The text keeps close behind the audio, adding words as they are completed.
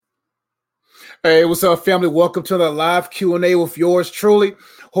Hey, what's up, family? Welcome to the live Q&A with yours truly.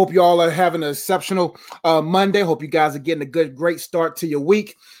 Hope you all are having an exceptional Monday. Hope you guys are getting a great start to your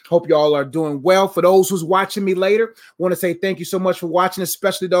week. Hope you all are doing well. For those who's watching me later, I want to say thank you so much for watching,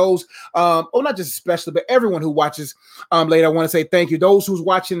 especially those, not just especially, but everyone who watches later. I want to say thank you. Those who's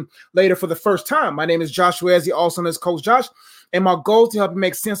watching later for the first time, my name is Joshua Ezzy, also known as Coach Josh. And my goal is to help you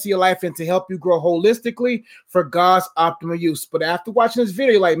make sense of your life and to help you grow holistically for God's optimal use. But after watching this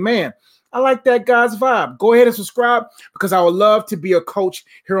video, you're like, man, I like that guy's vibe. Go ahead and subscribe because I would love to be a coach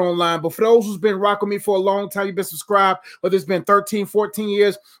here online. But for those who's been rocking me for a long time, you've been subscribed, whether it's been 13, 14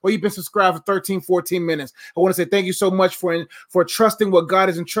 years, or you've been subscribed for 13, 14 minutes. I want to say thank you so much for trusting what God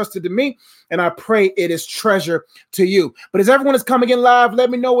has entrusted to me. And I pray it is treasure to you. But as everyone is coming in live,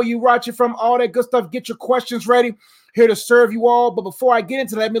 let me know where you're watching from, all that good stuff. Get your questions ready. Here to serve you all. But before I get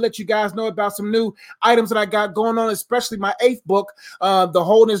into that, let me let you guys know about some new items that I got going on, especially my 8th book, The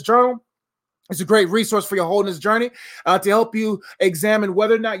Wholeness Journal. It's a great resource for your wholeness journey to help you examine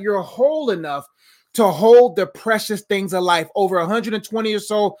whether or not you're whole enough to hold the precious things of life. Over 120 or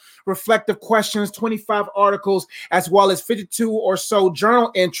so reflective questions, 25 articles, as well as 52 or so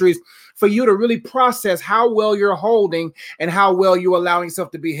journal entries for you to really process how well you're holding and how well you're allowing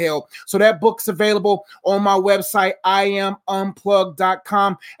yourself to be held. So that book's available on my website,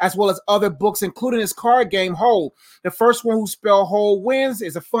 IamUnplugged.com, as well as other books, including this card game, Whole. The first one, Who Spell Whole Wins,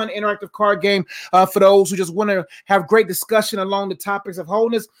 is a fun interactive card game for those who just want to have great discussion along the topics of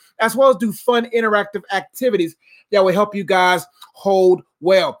wholeness, as well as do fun interactive activities that will help you guys hold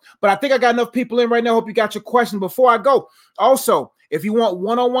well. But I think I got enough people in right now. Hope you got your questions. Before I go, also, if you want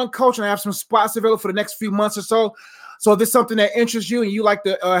one-on-one coaching, I have some spots available for the next few months or so. So if there's something that interests you and you like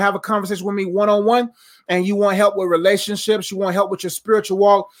to have a conversation with me one-on-one, and you want help with relationships, you want help with your spiritual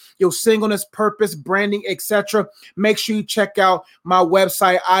walk, your singleness, purpose, branding, etc., make sure you check out my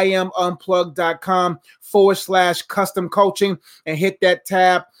website, IamUnplugged.com/custom coaching, and hit that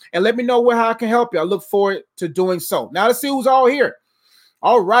tab and let me know how I can help you. I look forward to doing so. Now let's see who's all here.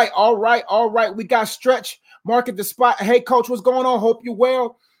 All right. We got Stretch, Market the Spot. Hey, Coach, what's going on? Hope you're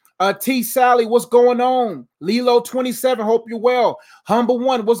well. T. Sally, what's going on? Lilo 27, hope you're well. Humble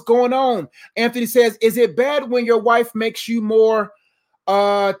One, what's going on? Anthony says, is it bad when your wife makes you more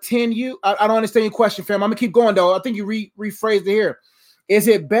 10 you? I don't understand your question, fam. I'm gonna keep going though. I think you rephrased it here. Is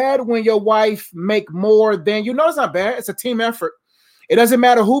it bad when your wife make more than you? No, it's not bad. It's a team effort. It doesn't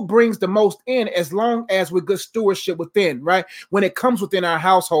matter who brings the most in as long as we're good stewardship within, right? When it comes within our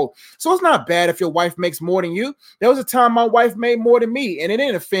household. So it's not bad if your wife makes more than you. There was a time my wife made more than me and it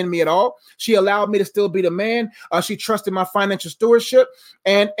didn't offend me at all. She allowed me to still be the man. She trusted my financial stewardship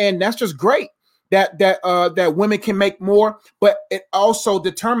and that's just great. That women can make more, but it also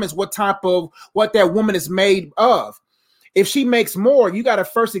determines what that woman is made of. If she makes more, you got to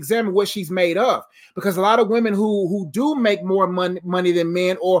first examine what she's made of, because a lot of women who do make more money than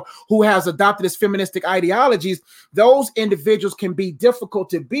men, or who has adopted this feministic ideologies, those individuals can be difficult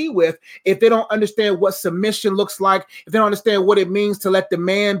to be with if they don't understand what submission looks like, if they don't understand what it means to let the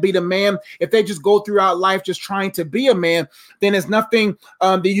man be the man. If they just go throughout life just trying to be a man, then there's nothing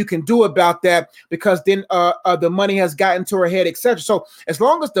that you can do about that, because then the money has gotten to her head, etc. So as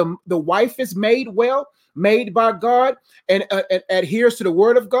long as the wife is made well, made by God, and adheres to the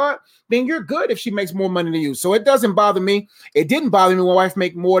word of God, then you're good if she makes more money than you. So it doesn't bother me. It didn't bother me when my wife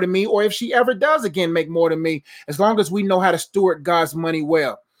make more than me, or if she ever does again make more than me, as long as we know how to steward God's money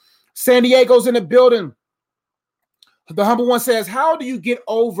well. San Diego's in the building. The Humble One says, how do you get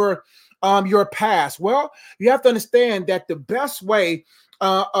over your past? Well, you have to understand that the best way,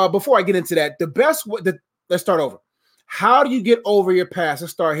 before I get into that, let's start over. How do you get over your past?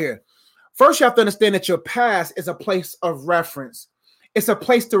 Let's start here. First, you have to understand that your past is a place of reference. It's a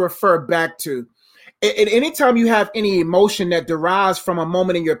place to refer back to. And anytime you have any emotion that derives from a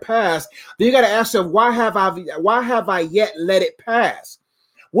moment in your past, then you got to ask yourself, why have I yet let it pass?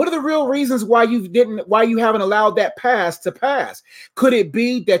 What are the real reasons why you haven't allowed that past to pass? Could it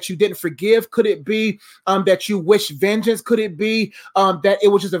be that you didn't forgive? Could it be that you wish vengeance? Could it be that it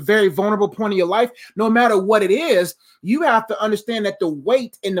was just a very vulnerable point in your life? No matter what it is, you have to understand that the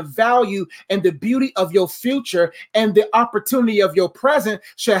weight and the value and the beauty of your future and the opportunity of your present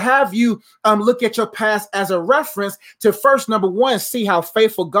should have you look at your past as a reference to first, number one, see how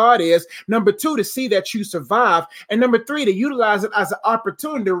faithful God is. Number two, to see that you survive. And number three, to utilize it as an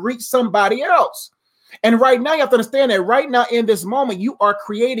opportunity to reach somebody else. And right now, you have to understand that right now in this moment, you are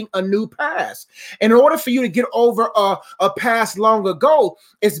creating a new past. And in order for you to get over a past long ago,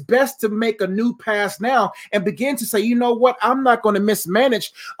 it's best to make a new past now and begin to say, you know what, I'm not going to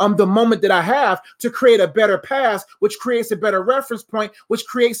mismanage the moment that I have to create a better past, which creates a better reference point, which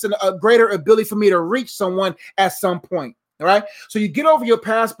creates a greater ability for me to reach someone at some point. All right. So you get over your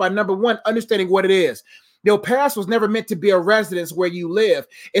past by, number one, understanding what it is. Your past was never meant to be a residence where you live.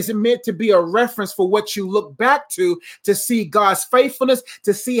 It's meant to be a reference for what you look back to see God's faithfulness,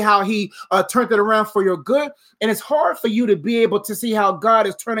 to see how he turned it around for your good. And it's hard for you to be able to see how God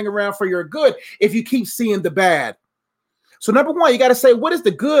is turning around for your good if you keep seeing the bad. So number one, you got to say, what is the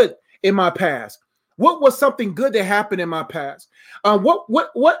good in my past? What was something good that happened in my past? What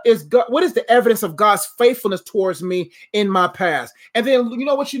is the evidence of God's faithfulness towards me in my past? And then you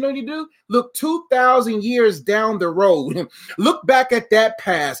know what you need to do? Look 2,000 years down the road. Look back at that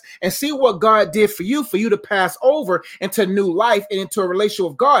past and see what God did for you to pass over into new life and into a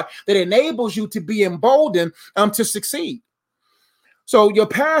relationship with God that enables you to be emboldened to succeed. So your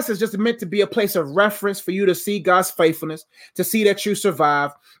past is just meant to be a place of reference for you to see God's faithfulness, to see that you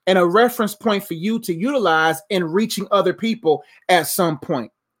survive, and a reference point for you to utilize in reaching other people at some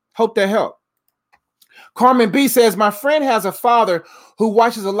point. Hope that helped. Carmen B says, my friend has a father who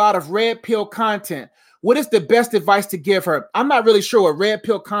watches a lot of red pill content. What is the best advice to give her? I'm not really sure what red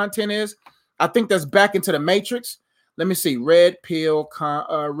pill content is. I think that's back into the matrix. Let me see. Red pill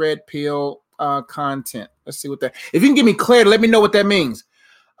content. Let's see what that. If you can give me clarity, let me know what that means.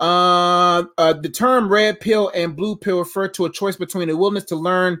 The term red pill and blue pill refer to a choice between a willingness to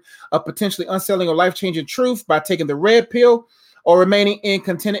learn a potentially unsettling or life-changing truth by taking the red pill or remaining in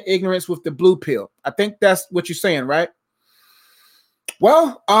contented ignorance with the blue pill. I think that's what you're saying, right?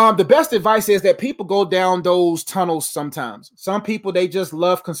 Well, the best advice is that people go down those tunnels sometimes. Some people, they just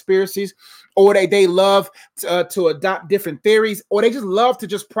love conspiracies, or they love to adopt different theories, or they just love to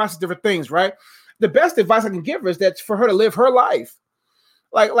just process different things, right? The best advice I can give her is that for her to live her life.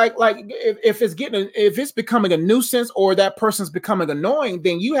 Like if it's becoming a nuisance or that person's becoming annoying,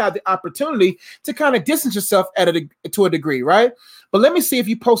 then you have the opportunity to kind of distance yourself to a degree, right? But let me see if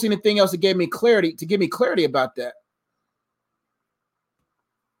you post anything else to give me clarity about that.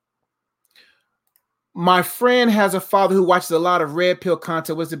 My friend has a father who watches a lot of red pill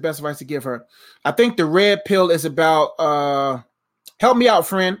content. What's the best advice to give her? I think the red pill is about, help me out,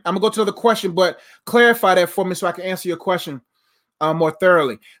 friend. I'm gonna go to another question, but clarify that for me so I can answer your question more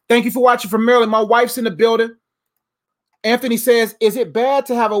thoroughly. Thank you for watching from Maryland. My wife's in the building. Anthony says, is it bad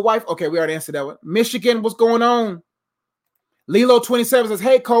to have a wife? Okay, we already answered that one. Michigan, what's going on? Lilo27 says,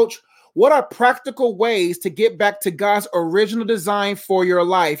 hey, coach, what are practical ways to get back to God's original design for your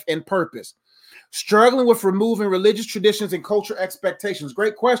life and purpose? Struggling with removing religious traditions and cultural expectations.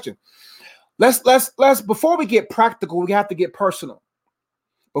 Great question. Let's before we get practical, we have to get personal.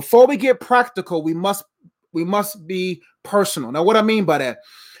 Before we get practical, we must be personal. Now, what I mean by that,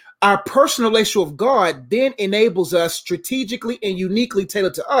 our personal relationship with God then enables us strategically and uniquely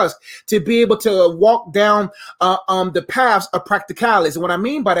tailored to us to be able to walk down the paths of practicalities. And what I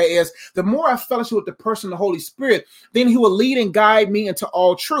mean by that is the more I fellowship with the person, the Holy Spirit, then he will lead and guide me into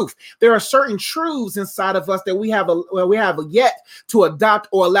all truth. There are certain truths inside of us that we have yet to adopt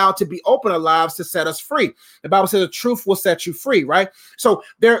or allow to be open in our lives to set us free. The Bible says the truth will set you free, right? So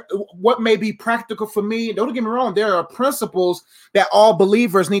what may be practical for me, don't get me wrong, there are principles that all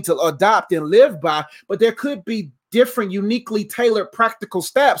believers need to adopt and live by, but there could be different, uniquely tailored practical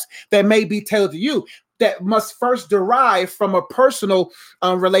steps that may be tailored to you that must first derive from a personal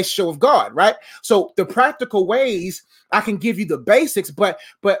relationship with God, right? So the practical ways, I can give you the basics, but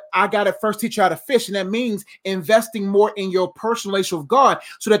I got to first teach you how to fish. And that means investing more in your personal relationship with God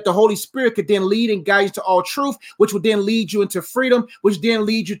so that the Holy Spirit could then lead and guide you to all truth, which would then lead you into freedom, which then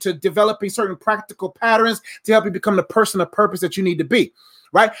lead you to developing certain practical patterns to help you become the person of purpose that you need to be.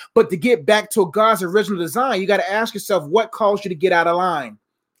 Right. But to get back to God's original design, you got to ask yourself, what caused you to get out of line?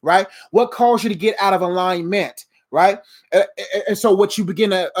 Right. What caused you to get out of alignment? Right. And so what you begin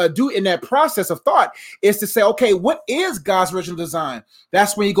to do in that process of thought is to say, OK, what is God's original design?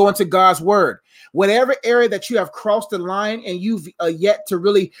 That's when you go into God's word. Whatever area that you have crossed the line and you've yet to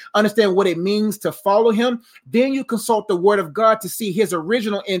really understand what it means to follow him, then you consult the word of God to see his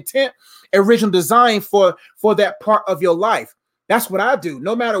original intent, original design for that part of your life. That's what I do.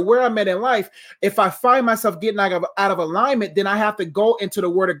 No matter where I'm at in life, if I find myself getting out of alignment, then I have to go into the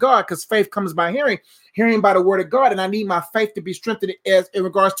word of God, because faith comes by hearing, hearing by the word of God. And I need my faith to be strengthened as in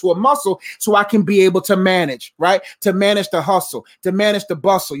regards to a muscle, so I can be able to manage, right? To manage the hustle, to manage the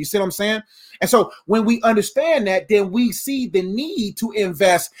bustle. You see what I'm saying? And so when we understand that, then we see the need to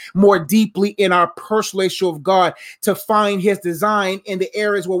invest more deeply in our personal relationship with God, to find his design in the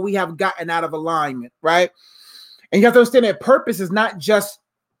areas where we have gotten out of alignment, right? And you have to understand that purpose is not just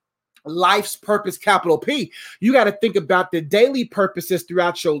life's purpose, capital P. You got to think about the daily purposes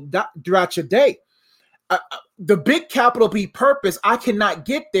throughout your day. The big capital P purpose, I cannot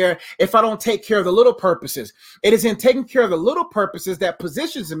get there if I don't take care of the little purposes. It is in taking care of the little purposes that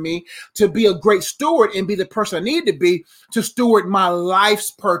positions me to be a great steward and be the person I need to be to steward my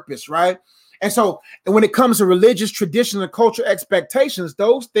life's purpose, right? And so when it comes to religious tradition and cultural expectations,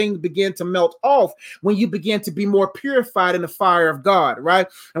 those things begin to melt off when you begin to be more purified in the fire of God, right?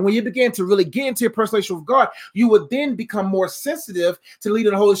 And when you begin to really get into your personal relationship with God, you would then become more sensitive to the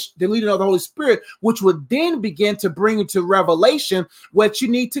leading of the Holy Spirit, which would then begin to bring you to revelation what you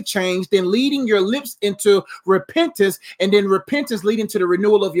need to change, then leading your lips into repentance, and then repentance leading to the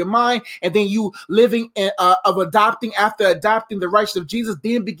renewal of your mind, and then you living after adopting the righteousness of Jesus,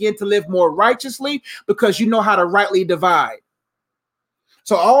 then begin to live more righteously, because you know how to rightly divide.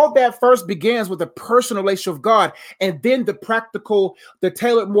 So all that first begins with a personal relationship with God, and then the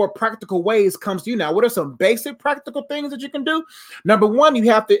tailored, more practical ways comes to you. Now, what are some basic practical things that you can do? Number one, you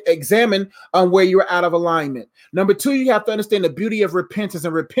have to examine where you're out of alignment. Number two, you have to understand the beauty of repentance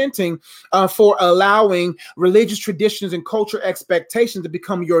and repenting for allowing religious traditions and cultural expectations to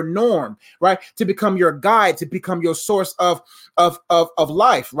become your norm, right? To become your guide, to become your source of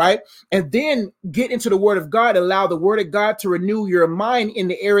life, right? And then get into the word of God, allow the word of God to renew your mind in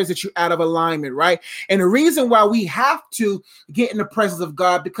the areas that you're out of alignment, right? And the reason why we have to get in the presence of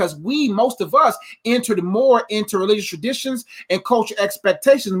God, because most of us entered more into religious traditions and cultural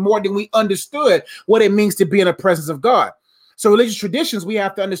expectations more than we understood what it means to be in the presence of God. So religious traditions, we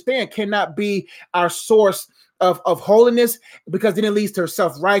have to understand, cannot be our source of holiness, because then it leads to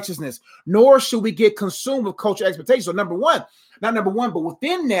self-righteousness, nor should we get consumed with cultural expectations. So but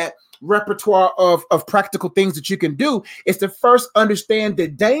within that repertoire of practical things that you can do is to first understand the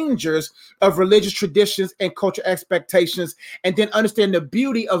dangers of religious traditions and cultural expectations, and then understand the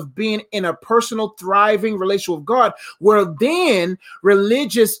beauty of being in a personal, thriving relationship with God, where then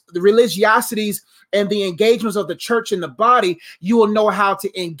the religiosities and the engagements of the church and the body, you will know how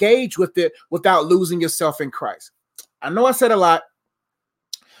to engage with it without losing yourself in Christ. I know I said a lot,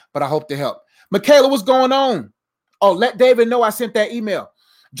 but I hope to help. Michaela, what's going on? Oh, let David know I sent that email.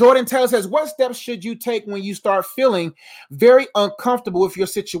 Jordan Taylor says, what steps should you take when you start feeling very uncomfortable with your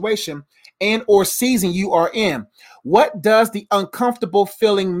situation and or season you are in? What does the uncomfortable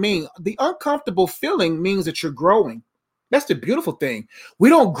feeling mean? The uncomfortable feeling means that you're growing. That's the beautiful thing. We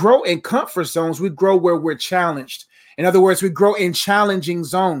don't grow in comfort zones. We grow where we're challenged. In other words, we grow in challenging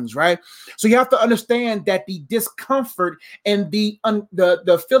zones, right? So you have to understand that the discomfort and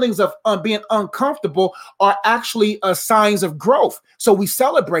the feelings of being uncomfortable are actually signs of growth. So we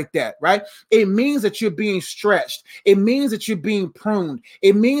celebrate that, right? It means that you're being stretched. It means that you're being pruned.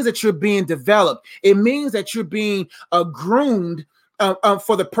 It means that you're being developed. It means that you're being groomed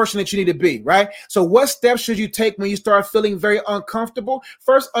for the person that you need to be, right? So what steps should you take when you start feeling very uncomfortable?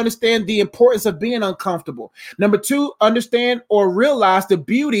 First, understand the importance of being uncomfortable. Number two, understand or realize the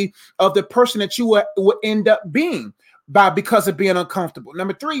beauty of the person that you will end up being because of being uncomfortable.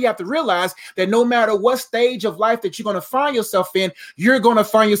 Number three, you have to realize that no matter what stage of life that you're going to find yourself in, you're going to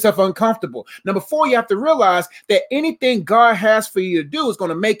find yourself uncomfortable. Number four, you have to realize that anything God has for you to do is going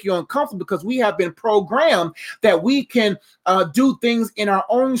to make you uncomfortable, because we have been programmed that we can do things in our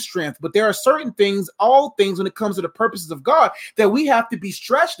own strength. But there are certain things, all things when it comes to the purposes of God, that we have to be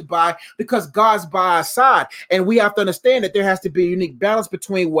stretched by, because God's by our side. And we have to understand that there has to be a unique balance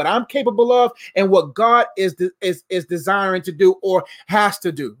between what I'm capable of and what God is desiring to do or has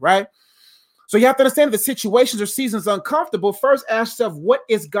to do, right? So you have to understand that the situations or seasons uncomfortable. First, ask yourself, what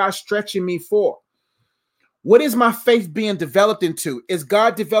is God stretching me for? What is my faith being developed into? Is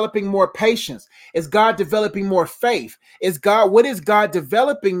God developing more patience? Is God developing more faith? What is God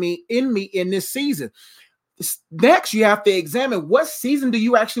developing in me in this season? Next, you have to examine, what season do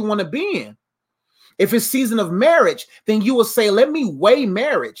you actually want to be in? If it's season of marriage, then you will say, let me weigh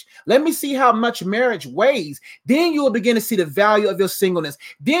marriage. Let me see how much marriage weighs. Then you will begin to see the value of your singleness.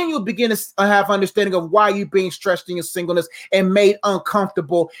 Then you'll begin to have understanding of why you're being stretched in your singleness and made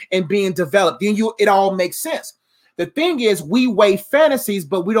uncomfortable and being developed. Then it all makes sense. The thing is, we weigh fantasies,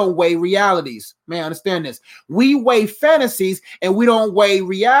 but we don't weigh realities. Man, understand this. We weigh fantasies and we don't weigh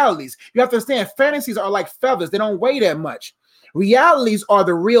realities. You have to understand, fantasies are like feathers. They don't weigh that much. Realities are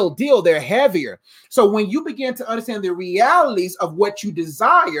the real deal. They're heavier. So when you begin to understand the realities of what you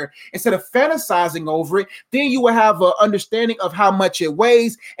desire, instead of fantasizing over it, then you will have an understanding of how much it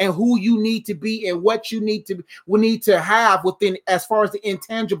weighs and who you need to be and what you need to have within, as far as the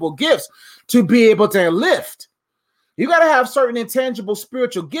intangible gifts to be able to lift. You got to have certain intangible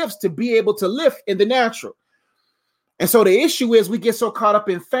spiritual gifts to be able to lift in the natural. And so the issue is we get so caught up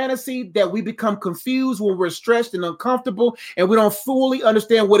in fantasy that we become confused when we're stretched and uncomfortable, and we don't fully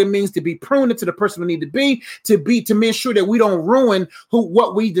understand what it means to be pruned to the person we need to make sure that we don't ruin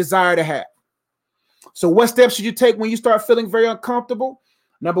what we desire to have. So what steps should you take when you start feeling very uncomfortable?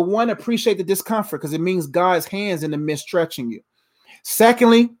 Number one, appreciate the discomfort, because it means God's hands in the midst stretching you.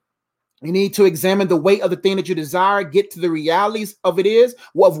 Secondly, you need to examine the weight of the thing that you desire, get to the realities of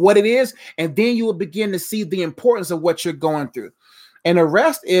what it is, and then you will begin to see the importance of what you're going through. And the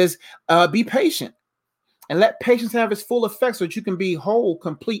rest is be patient and let patience have its full effect so that you can be whole,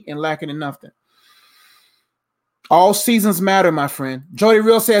 complete, and lacking in nothing. All seasons matter, my friend. Jody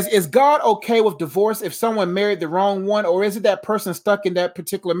Real says, is God okay with divorce if someone married the wrong one, or is it that person stuck in that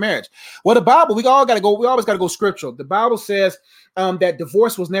particular marriage? Well, the Bible, we always got to go scriptural. The Bible says that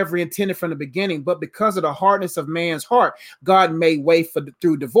divorce was never intended from the beginning, but because of the hardness of man's heart, God made way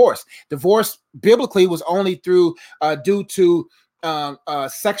through divorce. Divorce biblically was only due to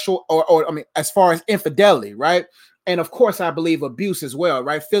sexual or as far as infidelity, right? And of course, I believe abuse as well,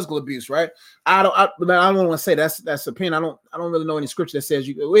 right? Physical abuse, right? I don't want to say that's opinion. I don't really know any scripture that says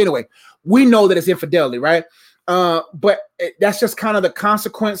you. Anyway, we know that it's infidelity, right? But that's just kind of the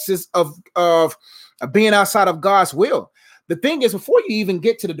consequences of being outside of God's will. The thing is, before you even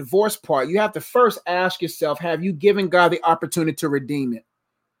get to the divorce part, you have to first ask yourself, have you given God the opportunity to redeem it?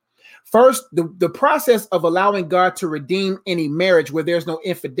 First, the process of allowing God to redeem any marriage where there's no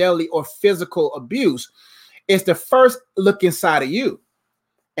infidelity or physical abuse is to first look inside of you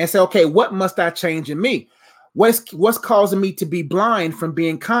and say, okay, what must I change in me? What's causing me to be blind from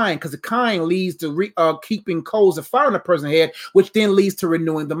being kind? Because the kind leads to keeping coals of fire in a person's head, which then leads to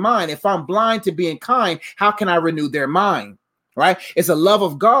renewing the mind. If I'm blind to being kind, how can I renew their mind? Right? It's the love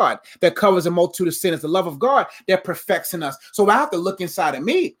of God that covers a multitude of sins. The love of God that perfects in us. So I have to look inside of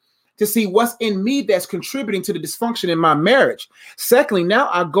me to see what's in me that's contributing to the dysfunction in my marriage. Secondly, now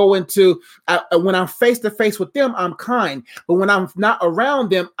I go into, when I'm face to face with them, I'm kind. But when I'm not around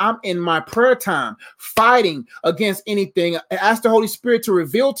them, I'm in my prayer time, fighting against anything. Ask the Holy Spirit to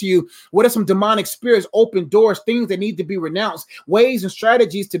reveal to you what are some demonic spirits, open doors, things that need to be renounced, ways and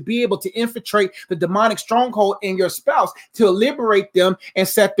strategies to be able to infiltrate the demonic stronghold in your spouse to liberate them and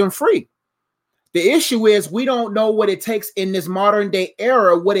set them free. The issue is we don't know what it takes in this modern day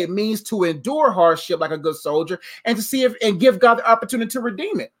era, what it means to endure hardship like a good soldier, and to see and give God the opportunity to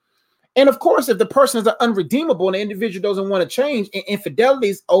redeem it. And of course, if the person is unredeemable and the individual doesn't want to change and infidelity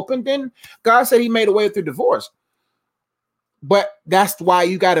is open, then God said he made a way through divorce. But that's why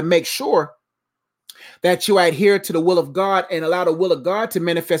you got to make sure that you adhere to the will of God and allow the will of God to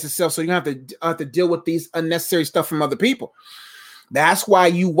manifest itself, so you don't have to deal with these unnecessary stuff from other people. That's why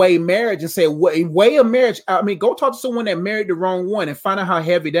you weigh marriage and say, weigh a marriage. I mean, go talk to someone that married the wrong one and find out how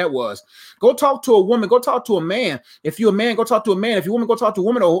heavy that was. Go talk to a woman. Go talk to a man. If you're a man, go talk to a man. If you're a woman, go talk to a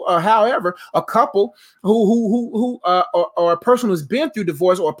woman, or however, a couple or a person who's been through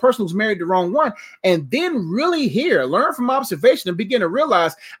divorce, or a person who's married the wrong one, and then really learn from observation and begin to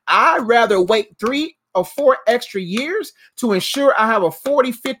realize I'd rather wait 3 or 4 extra years to ensure I have a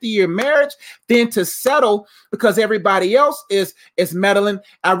 40, 50-year marriage than to settle because everybody else is meddling.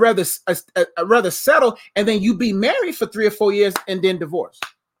 I'd rather settle and then you be married for 3 or 4 years and then divorce.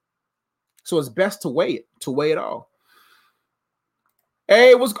 So it's best to weigh it all.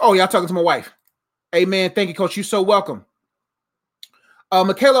 Hey, y'all talking to my wife. Hey, man, thank you, Coach. You're so welcome.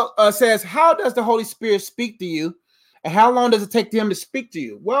 Michaela says, how does the Holy Spirit speak to you? And how long does it take him to speak to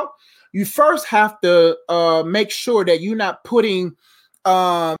you? Well, you first have to make sure that you're not putting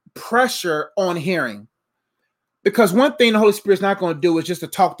pressure on hearing. Because one thing the Holy Spirit's not going to do is just to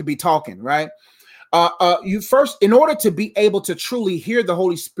talk to be talking, right? You first, in order to be able to truly hear the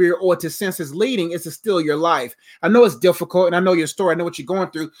Holy Spirit or to sense his leading, is to still your life. I know it's difficult, and I know your story. I know what you're going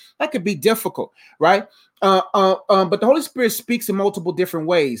through. That could be difficult, right? But the Holy Spirit speaks in multiple different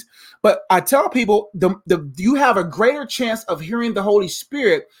ways. But I tell people, you have a greater chance of hearing the Holy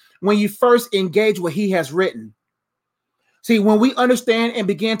Spirit when you first engage what he has written. See, when we understand and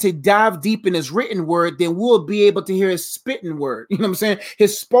begin to dive deep in his written word, then we'll be able to hear his spitting word. You know what I'm saying?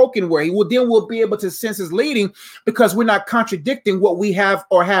 His spoken word. We'll be able to sense his leading because we're not contradicting what we have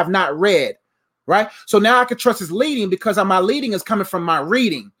or have not read. Right. So now I can trust his leading because my leading is coming from my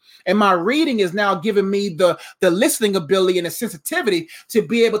reading. And my reading is now giving me the listening ability and the sensitivity to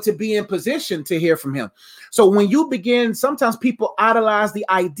be able to be in position to hear from him. So when you begin, sometimes people idolize the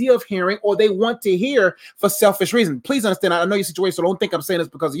idea of hearing, or they want to hear for selfish reasons. Please understand, I know your situation, so don't think I'm saying this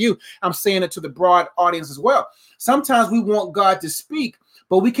because of you. I'm saying it to the broad audience as well. Sometimes we want God to speak,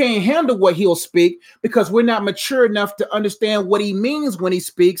 but we can't handle what he'll speak because we're not mature enough to understand what he means when he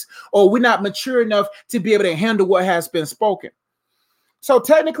speaks, or we're not mature enough to be able to handle what has been spoken. So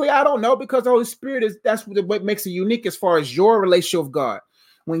technically, I don't know, because the Holy Spirit that's what makes it unique as far as your relationship with God.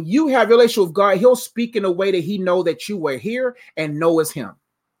 When you have your relationship with God, he'll speak in a way that he know that you were here and know it's him.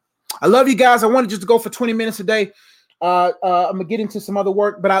 I love you guys. I wanted just to go for 20 minutes today. I'm gonna get into some other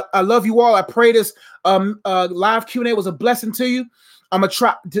work, but I love you all. I pray this live Q&A was a blessing to you. I'm gonna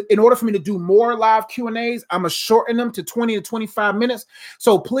try in order for me to do more live Q&As, I'm gonna shorten them to 20 to 25 minutes.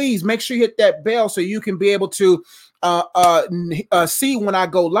 So please make sure you hit that bell so you can be able to see when I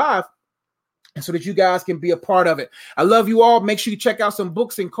go live, and so that you guys can be a part of it. I love you all. Make sure you check out some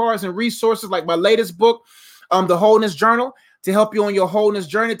books and cards and resources like my latest book, The Wholeness Journal, to help you on your wholeness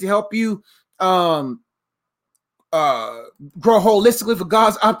journey, to help you grow holistically for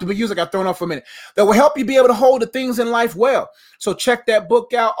God's optimal use. I got thrown off for a minute. That will help you be able to hold the things in life well. So check that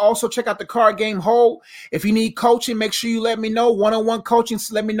book out. Also check out the card game Whole. If you need coaching, make sure you let me know. One-on-one coaching,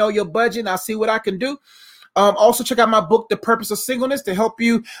 let me know your budget and I'll see what I can do. Also check out my book, The Purpose of Singleness, to help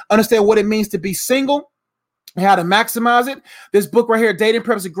you understand what it means to be single and how to maximize it. This book right here, Dating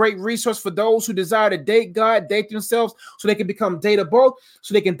Purpose, is a great resource for those who desire to date God, date themselves, so they can become dateable,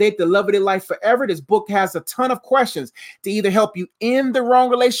 so they can date the love of their life forever. This book has a ton of questions to either help you end the wrong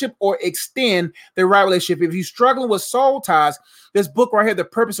relationship or extend the right relationship. If you're struggling with soul ties, this book right here, The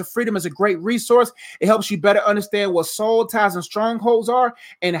Purpose of Freedom, is a great resource. It helps you better understand what soul ties and strongholds are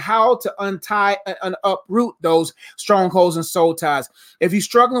and how to untie and uproot those strongholds and soul ties. If you're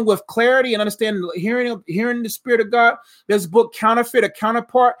struggling with clarity and understanding, hearing the Spirit of God, this book, Counterfeit, a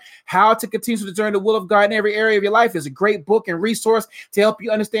Counterpart, How to Continue to Discern the Will of God in Every Area of Your Life, is a great book and resource to help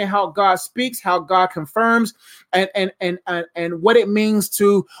you understand how God speaks, how God confirms, and what it means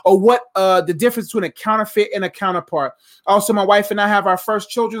to, or what the difference between a counterfeit and a counterpart. Also, my wife and I have our first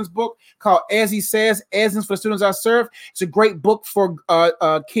children's book called As He Says, Essence for Students I Serve. It's a great book for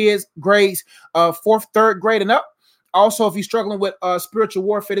kids grades 4th, 3rd grade and up. Also, if you're struggling with spiritual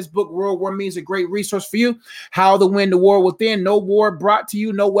warfare, this book, World War Me, is a great resource for you. How to Win the War Within. No war brought to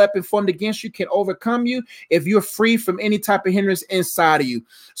you, no weapon formed against you can overcome you if you're free from any type of hindrance inside of you.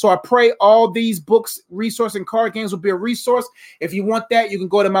 So I pray all these books, resource, and card games will be a resource. If you want that, you can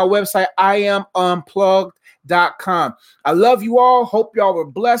go to my website, iamunplugged.com. I love you all. Hope y'all were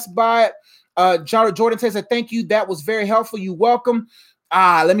blessed by it. Jordan says, thank you. That was very helpful. You welcome.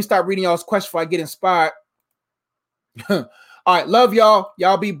 Let me start reading y'all's question before I get inspired. All right, love y'all.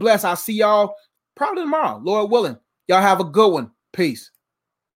 Y'all be blessed. I'll see y'all probably tomorrow, Lord willing. Y'all have a good one. Peace.